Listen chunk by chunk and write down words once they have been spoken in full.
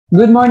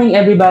Good morning,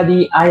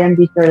 everybody. I am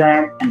Teacher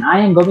Lance, and I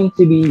am going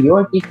to be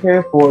your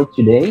teacher for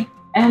today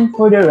and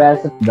for the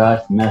rest of the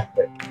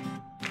semester.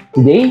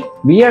 Today,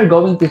 we are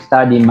going to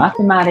study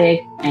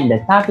mathematics, and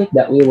the topic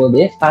that we will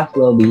discuss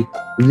will be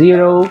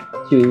 0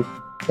 to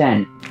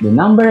 10. The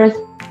numbers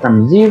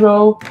from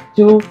 0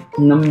 to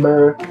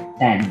number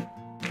 10.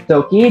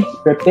 So, kids,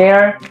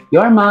 prepare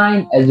your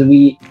mind as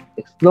we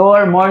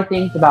explore more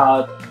things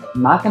about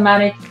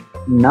mathematics,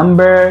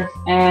 numbers,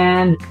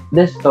 and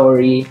the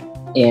story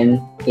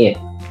in it.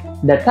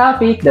 The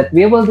topic that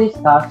we will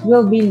discuss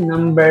will be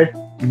numbers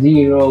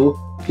 0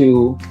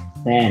 to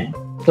 10.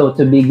 So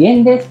to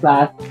begin this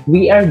class,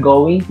 we are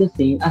going to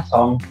sing a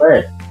song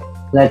first.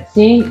 Let's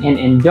sing and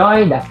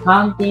enjoy the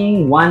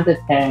counting 1 to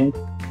 10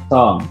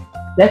 song.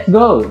 Let's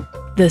go!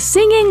 The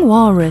Singing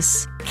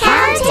Walrus.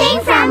 Counting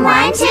from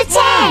 1 to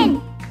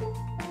 10.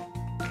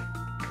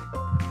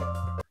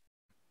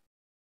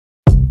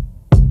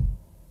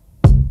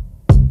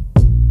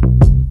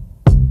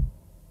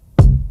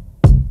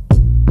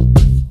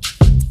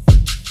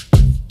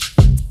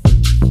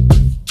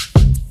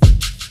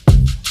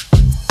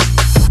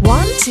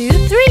 2,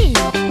 3.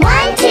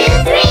 1,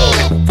 2,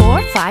 3.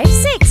 4, 5,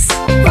 6.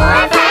 4,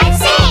 5,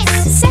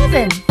 6.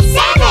 7.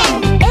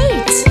 7.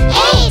 8.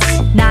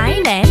 8.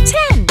 9 and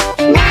 10.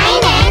 9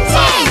 and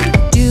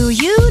 10. Do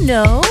you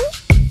know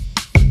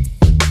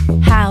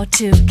how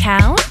to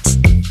count?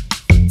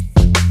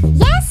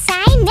 Yes,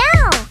 I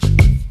know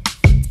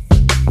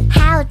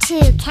how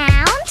to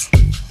count.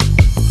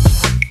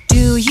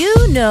 Do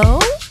you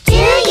know Do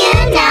you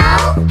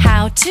know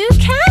how to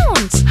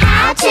count?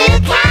 how to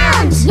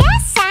count?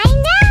 Yes, I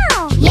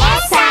know.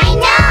 Yes, I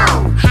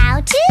know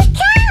how to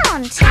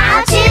count.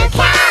 How to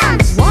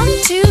count. 1,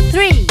 2,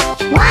 3.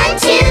 1,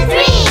 2,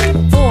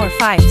 3. 4,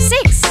 5,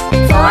 6.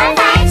 4,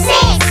 5,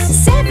 6.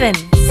 7.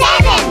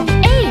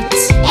 7. 8.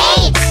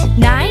 8.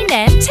 9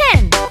 and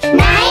 10.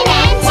 9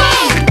 and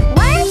 10.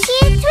 1,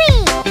 2,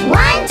 3.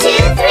 1,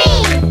 2,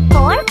 3.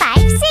 4,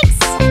 5, 6.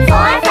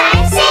 4,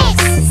 5,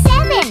 6.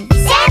 7.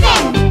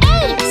 7.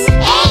 8.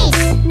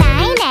 8.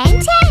 9 and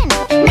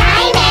 10.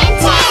 9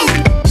 and 10. 1,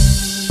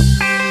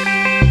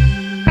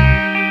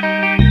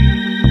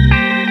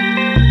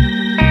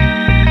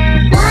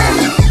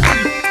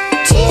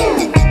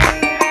 2,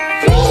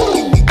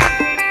 3.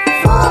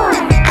 4,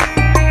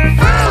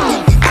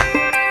 5,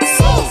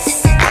 6.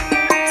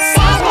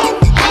 7,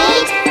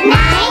 8,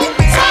 9,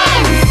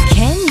 10.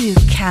 Can you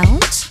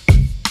count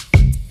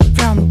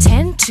from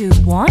 10 to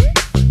 1?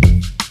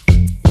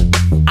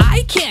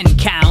 I can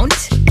count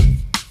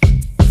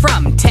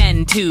from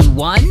 10 to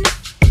 1.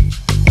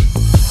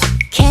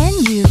 Can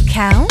you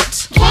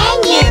count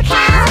Can you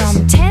count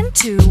from 10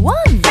 to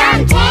 1?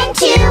 from 10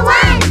 to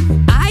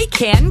 1? I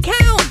can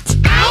count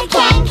I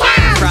can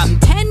count from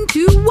 10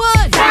 to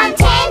 1. from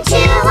 10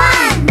 to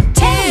 1.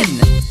 10,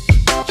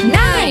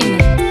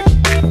 9,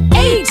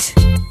 8,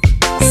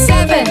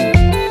 7,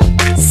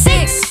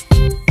 6,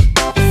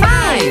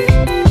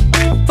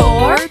 5,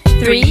 4,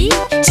 3,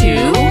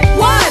 2,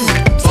 1.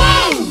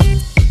 10,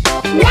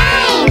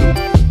 9,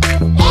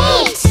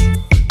 8,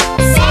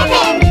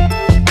 7,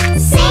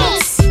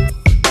 6,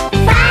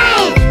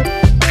 5,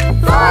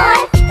 4,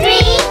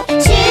 3,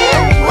 2,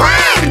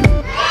 1.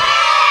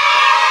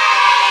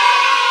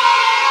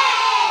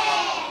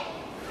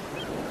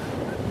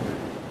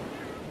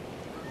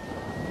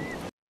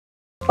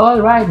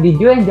 Alright, did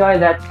you enjoy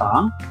that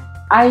song?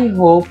 I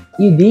hope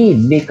you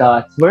did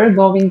because we're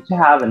going to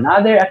have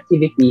another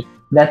activity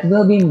that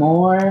will be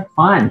more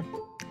fun.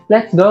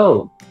 Let's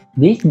go!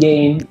 This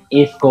game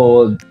is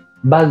called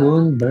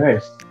Balloon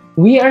Burst.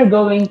 We are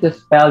going to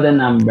spell the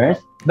numbers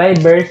by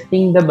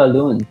bursting the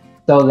balloon.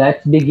 So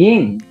let's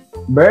begin.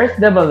 Burst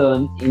the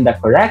balloons in the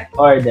correct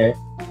order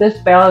to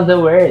spell the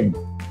word.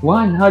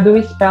 1. How do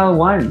we spell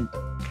 1?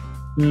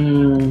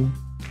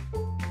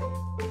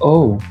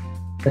 O.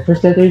 The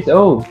first letter is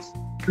O.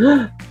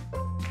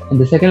 And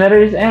the second letter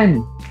is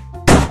N.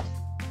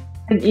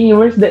 And E.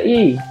 Where's the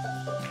E?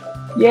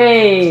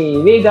 Yay!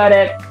 We got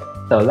it!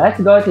 So let's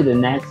go to the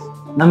next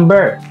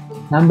number.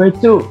 Number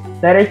 2.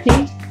 Letter T.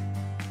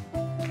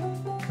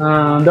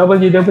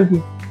 W.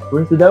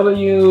 Where's the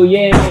W?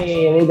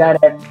 Yay! We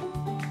got it.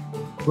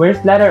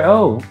 Where's letter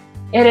O?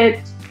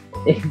 It's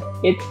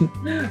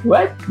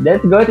what?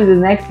 Let's go to the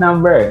next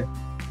number.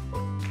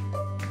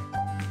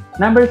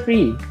 Number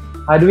 3.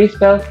 How do we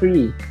spell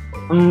 3?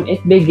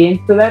 It begins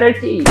to letter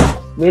T.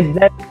 With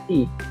letter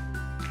T.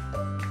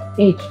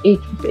 H.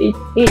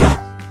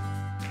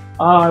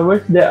 R.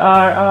 Where's the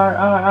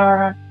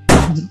R?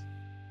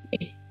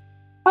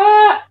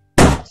 Ah!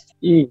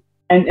 E.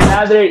 And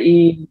another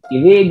E.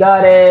 We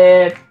got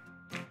it.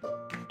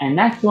 And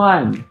next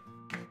one.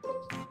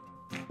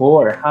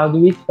 4. How do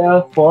we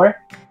spell 4?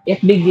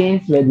 It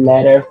begins with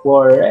letter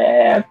 4.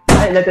 F.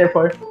 Letter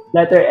 4.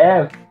 Letter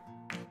F.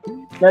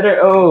 Letter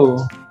O.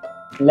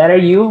 Letter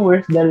U.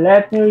 Where's the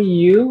letter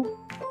U?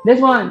 This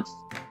one.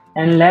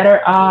 And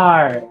letter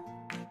R.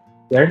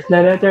 Where's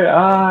the letter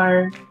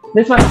R?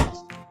 This one.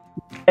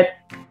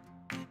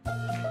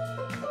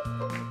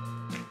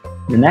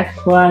 The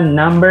next one,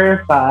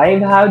 number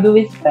 5. How do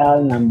we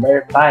spell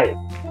number 5?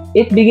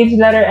 It begins with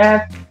letter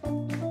F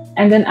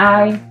and then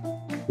I.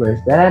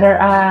 Where's the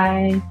letter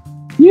I?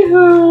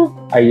 Yoo-hoo!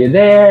 Are you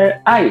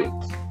there? I.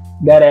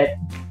 Got it.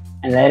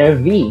 And letter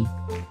V.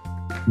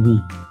 V.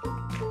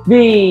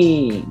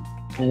 V.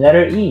 And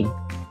letter E.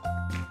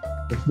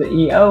 It's the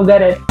E. Oh,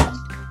 got it.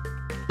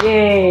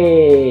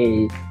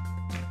 Yay!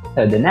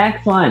 So the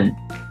next one,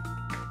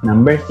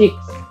 number 6.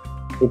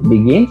 It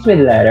begins with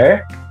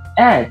letter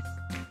S.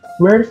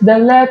 Where's the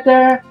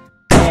letter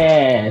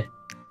S?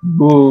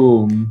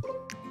 Boom.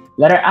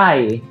 Letter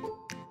I.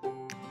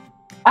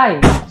 I.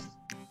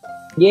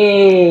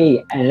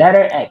 Yay! And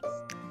letter X.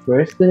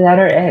 Where's the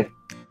letter X?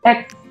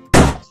 X.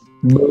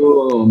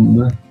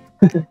 Boom.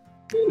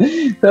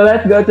 So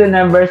let's go to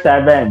number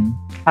 7.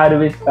 How do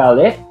we spell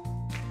it?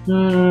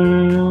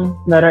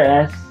 Letter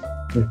S.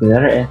 Where's the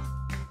letter S?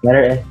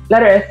 Letter S.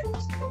 Letter S.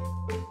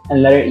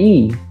 And letter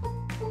E.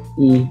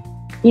 E.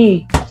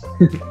 E.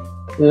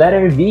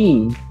 Letter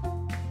V.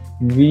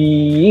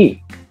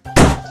 V.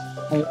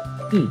 And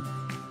E.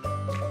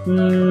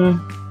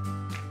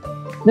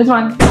 This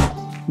one.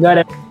 Got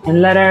it.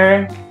 And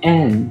letter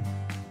N.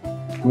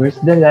 Where's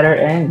the letter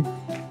N?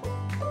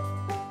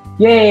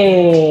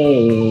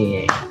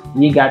 Yay!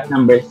 We got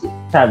number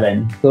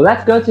 7. So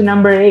let's go to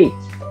number 8.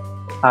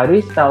 How do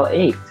we spell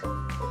 8?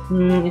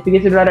 If you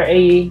get to the letter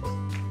A,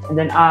 and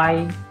then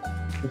I,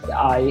 it's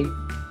I.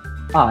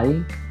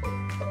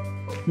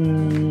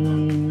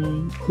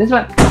 This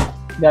one.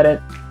 Got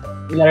it.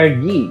 Letter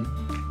G.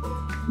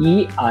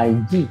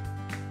 E-I-G.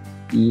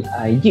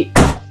 E-I-G.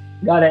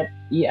 Got it.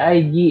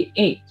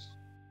 E-I-G-H.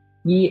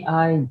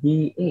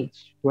 E-I-G-H.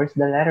 Where's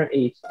the letter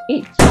H?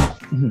 H.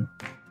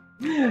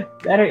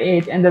 Letter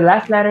H. And the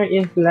last letter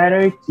is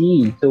letter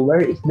T. So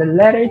where is the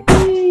letter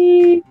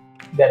T?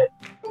 Got it.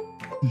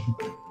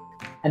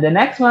 And the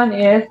next one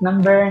is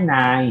number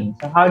 9.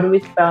 So how do we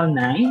spell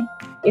 9?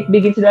 It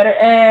begins with letter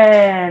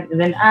N. And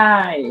then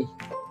I.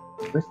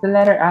 Where's the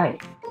letter I?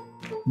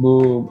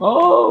 Boom.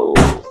 Oh!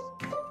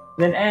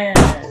 Then N.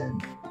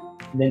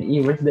 Then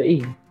E. Where's the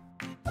E?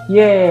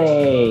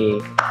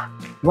 Yay!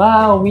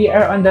 Wow, we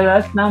are on the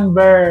last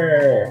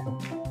number.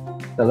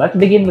 So let's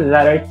begin with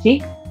letter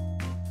T.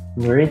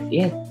 Where is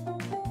it?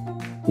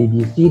 Did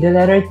you see the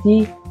letter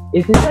T?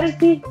 Is it letter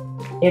T?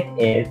 It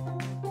is.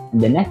 And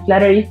the next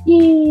letter is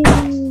E.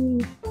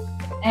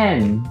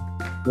 N.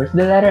 Where's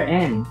the letter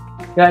N?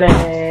 Got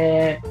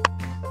it.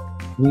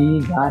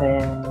 We got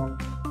it.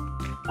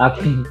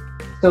 Okay.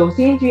 So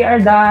since we are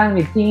done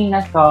with singing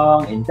a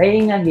song and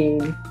playing a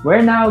game,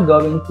 we're now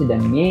going to the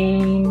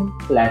main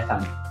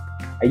lesson.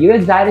 Are you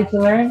excited to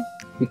learn?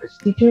 Because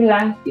Teacher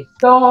Lance is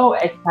so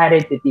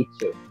excited to teach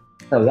you.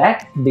 So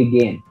let's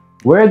begin.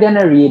 We're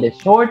gonna read a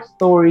short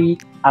story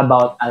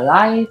about a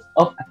life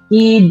of a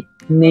kid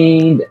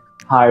named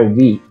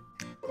Harvey.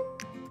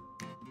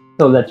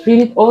 So let's read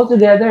it all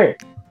together.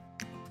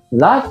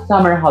 Last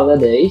summer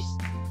holidays,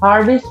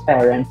 Harvey's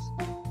parents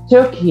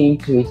took him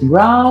to his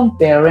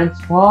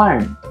grandparents'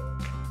 farm.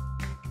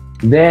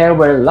 There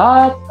were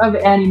lots of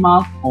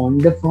animals on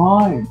the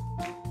farm.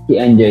 He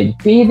enjoyed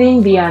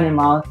feeding the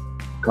animals,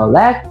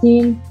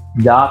 collecting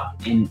duck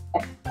and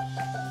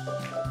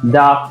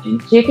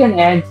chicken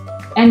eggs,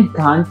 and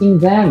counting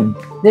them.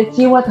 Let's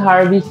see what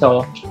Harvey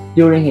saw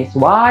during his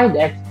wild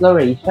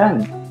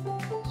exploration.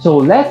 So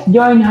let's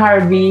join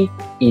Harvey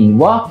in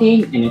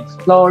walking and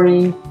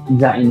exploring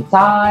the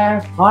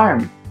entire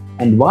farm.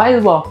 And while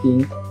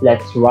walking,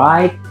 let's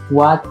write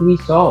what we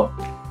saw.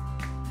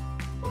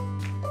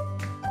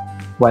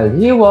 While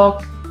he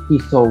walked, he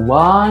saw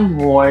one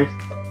horse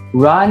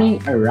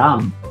running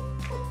around.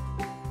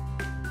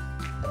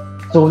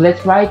 So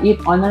let's write it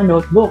on our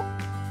notebook.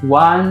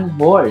 One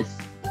horse.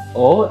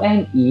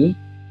 O-N-E-H-O-R-S-E.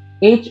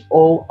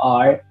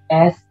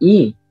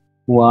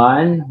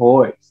 One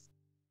horse.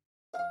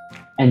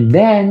 And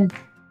then,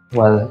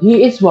 while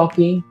he is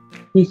walking,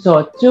 he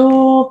saw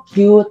two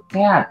cute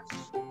cats.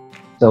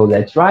 So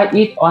let's write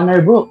it on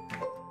our book.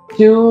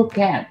 Two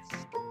cats.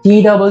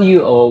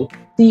 T-W-O-C-A-T-S.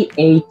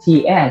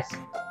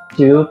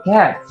 Two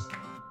cats.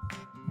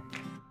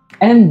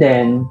 And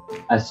then,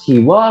 as he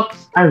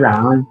walks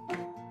around,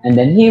 and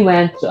then he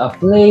went to a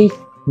place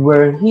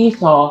where he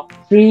saw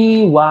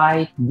 3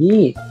 white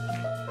geese.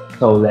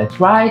 So let's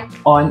write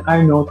on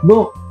our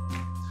notebook.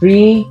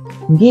 3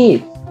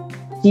 geese.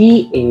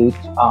 T-H-R-E-E-G-E-E-S-E.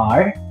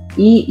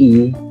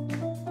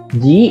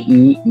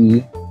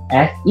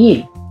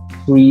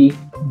 3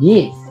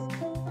 geese.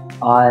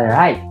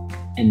 Alright.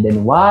 And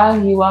then while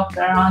he walked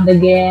around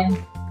again,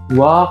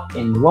 walk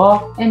and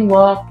walk and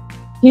walk,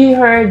 he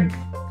heard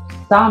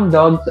some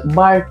dogs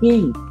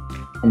barking.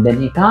 And then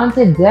he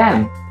counted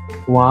them.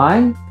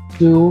 1,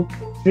 2,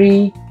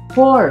 3,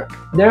 4.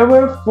 There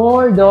were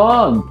 4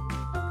 dogs.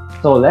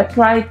 So let's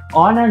write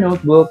on our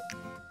notebook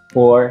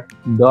 4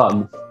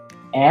 dogs.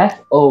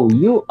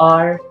 F-O-U-R-D-O-G-S.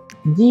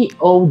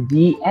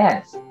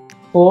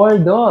 4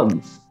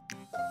 dogs.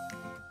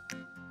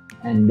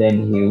 And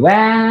then he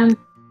went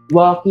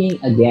walking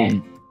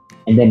again.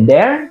 And then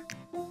there,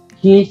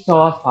 he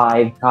saw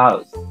 5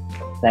 cows.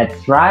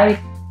 Let's write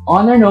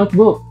on our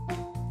notebook.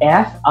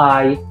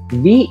 Fivecows.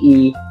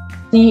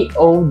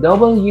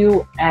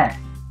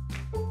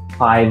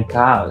 5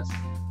 cows.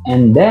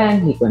 And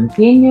then he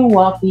continued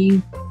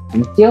walking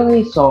until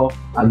he saw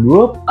a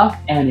group of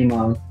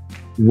animals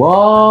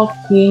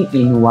walking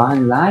in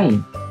one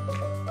line.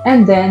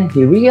 And then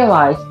he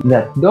realized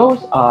that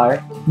those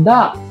are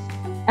ducks.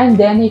 And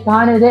then he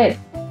counted it.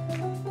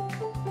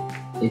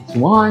 It's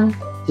 1,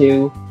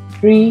 2,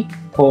 3,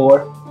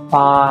 4,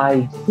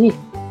 5, 6.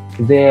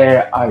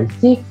 There are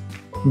 6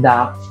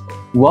 ducks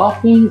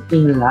walking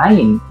in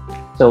line.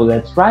 So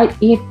let's write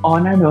it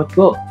on our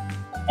notebook.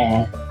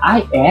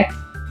 SIXDUCKS.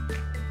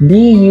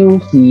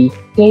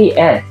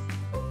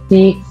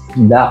 6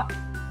 ducks.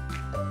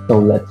 So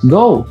let's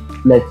go.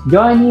 Let's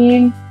join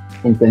him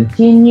and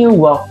continue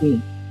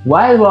walking.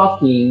 While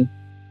walking,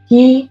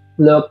 he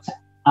looked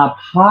up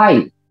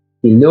high.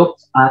 He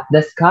looked at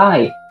the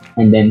sky,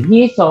 and then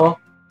he saw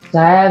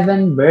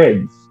 7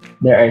 birds.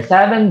 There are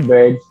 7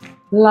 birds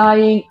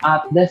flying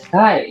up the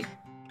sky.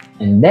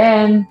 And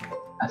then,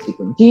 as he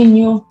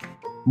continued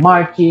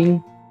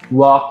marching,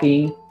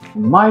 walking,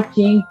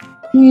 marching,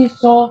 he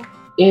saw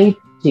 8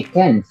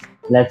 chickens.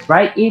 Let's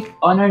write it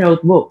on our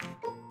notebook.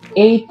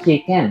 8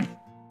 chickens.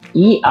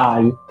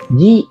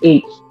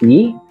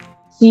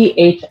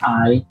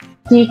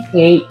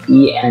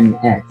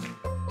 EIGHTCHICKENS.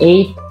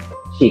 8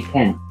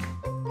 chickens.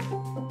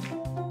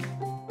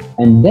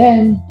 And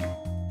then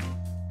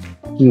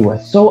he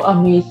was so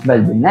amazed by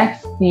the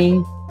next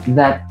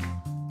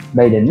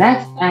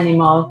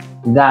animal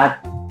that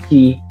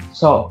he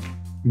saw.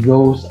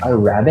 Those are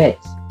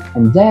rabbits.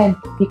 And then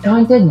he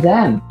counted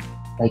them.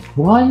 Like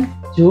 1,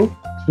 2,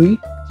 3,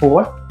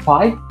 4,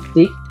 5,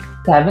 6,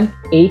 7,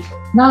 8,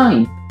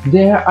 9.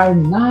 There are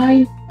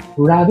 9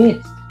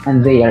 rabbits,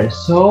 and they are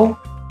so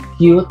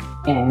cute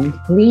and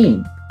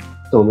clean.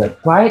 So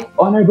let's write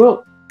on our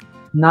book.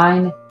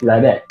 9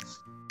 rabbits.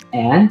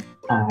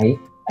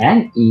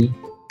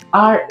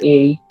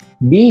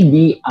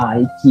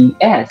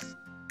 NINERABBITS.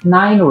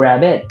 9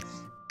 rabbits.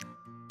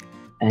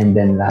 And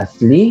then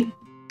lastly,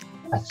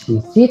 as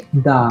he sat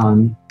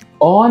down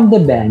on the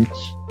bench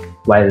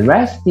while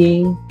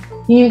resting,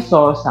 he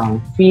saw some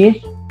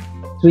fish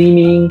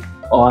swimming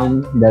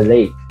on the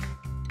lake.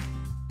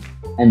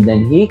 And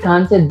then he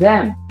counted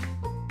them.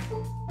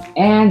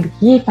 And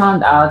he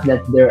found out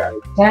that there are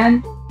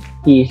 10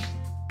 fish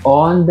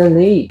on the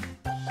lake.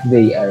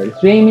 They are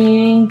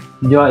swimming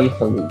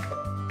joyfully.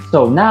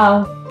 So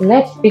now,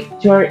 let's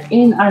picture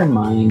in our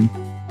mind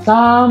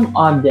some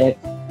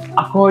objects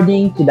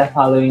according to the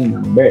following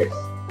numbers.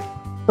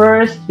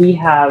 First, we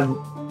have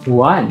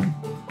 1.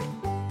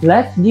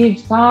 Let's give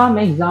some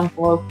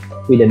examples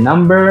with the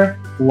number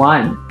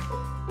 1.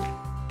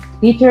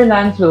 Teacher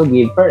Lance will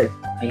give first.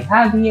 I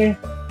have here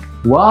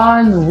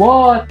 1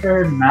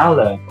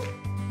 watermelon.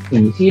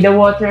 Can you see the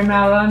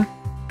watermelon?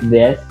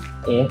 This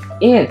is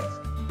it.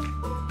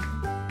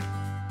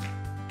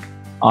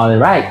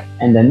 Alright,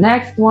 and the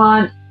next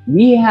one,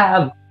 we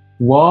have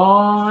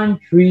 1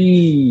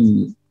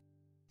 tree.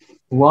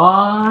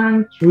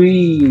 1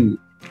 tree.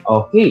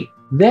 Okay,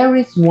 there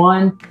is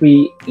 1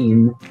 tree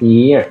in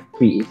here.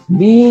 Tree is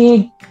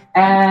big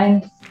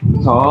and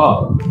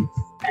tall.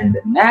 And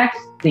the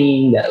next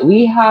thing that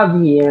we have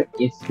here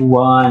is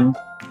 1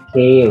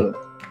 kale.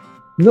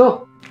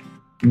 Look,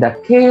 the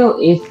kale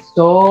is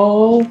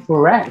so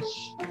fresh.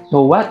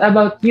 So what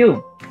about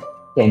you?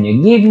 Can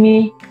you give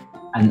me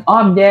an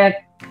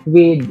object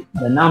with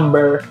the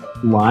number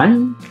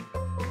 1?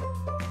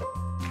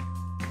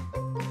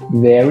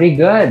 Very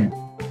good.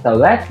 So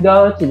let's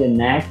go to the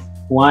next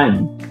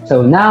one.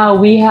 So now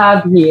we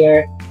have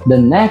here the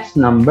next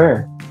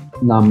number.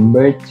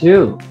 Number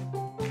 2.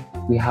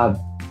 We have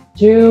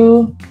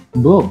 2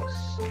 books.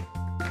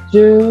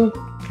 2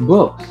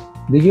 books.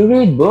 Do you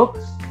read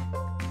books?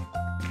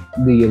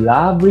 Do you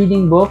love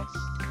reading books?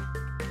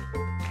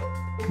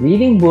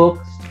 Reading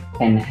books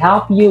can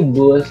help you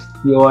boost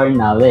your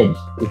knowledge.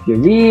 If you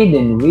read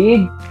and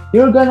read,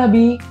 you're gonna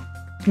be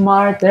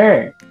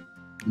smarter.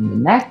 In the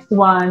next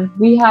one,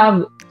 we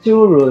have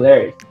 2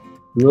 rulers.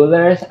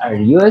 Rulers are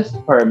used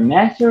for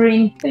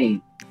measuring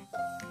things.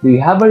 Do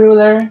you have a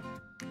ruler?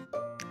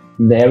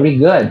 Very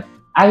good.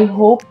 I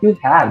hope you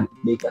have,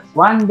 because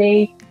one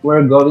day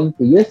we're going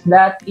to use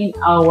that in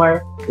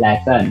our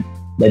lesson.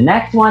 The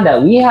next one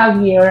that we have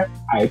here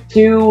are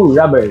 2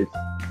 rubbers.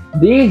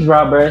 These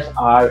rubbers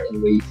are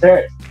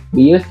erasers.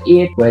 We use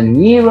it when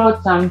we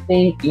wrote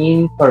something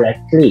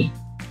incorrectly.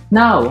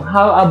 Now,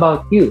 how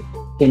about you?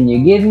 Can you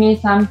give me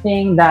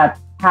something that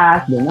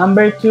has the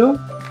number 2?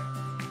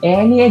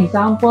 Any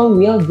example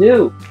will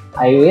do.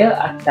 I will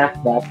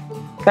accept that,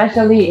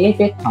 especially if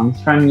it comes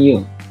from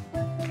you.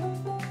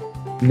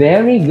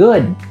 Very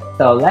good.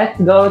 So let's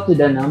go to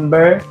the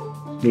number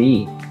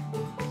 3.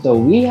 So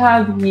we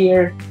have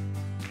here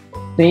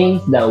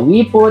things that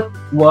we put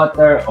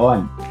water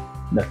on.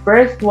 The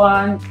first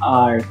one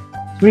are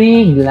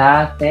 3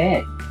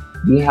 glasses.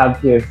 We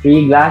have here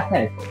 3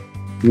 glasses.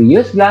 We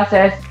use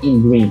glasses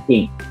in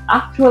drinking.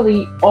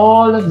 Actually,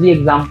 all of the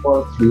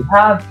examples we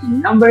have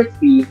in number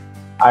 3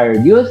 are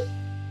used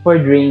for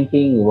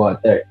drinking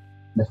water.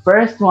 The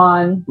first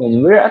one,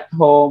 when we're at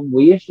home,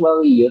 we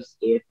usually use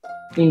it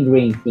in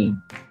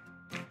drinking.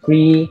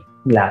 3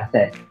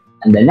 glasses.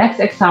 And the next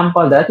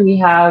example that we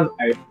have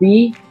are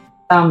 3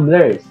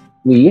 tumblers.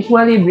 We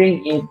usually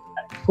bring it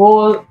at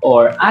school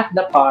or at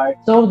the park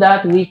so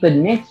that we could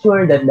make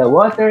sure that the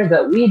water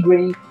that we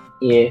drink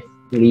is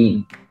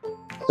clean.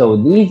 So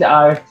these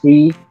are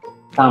 3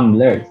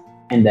 tumblers.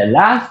 And the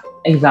last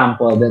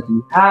example that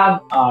we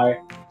have are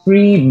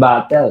 3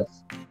 bottles.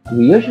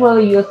 We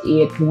usually use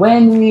it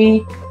when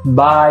we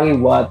buy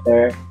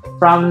water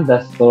from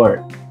the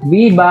store.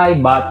 We buy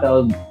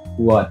bottled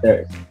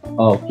waters.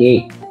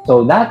 Okay,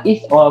 so that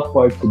is all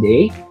for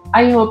today.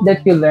 I hope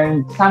that you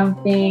learned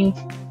something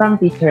from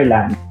Teacher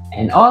Lan.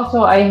 And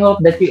also, I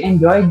hope that you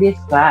enjoyed this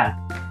class.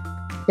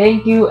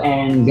 Thank you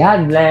and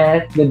God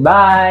bless.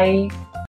 Goodbye.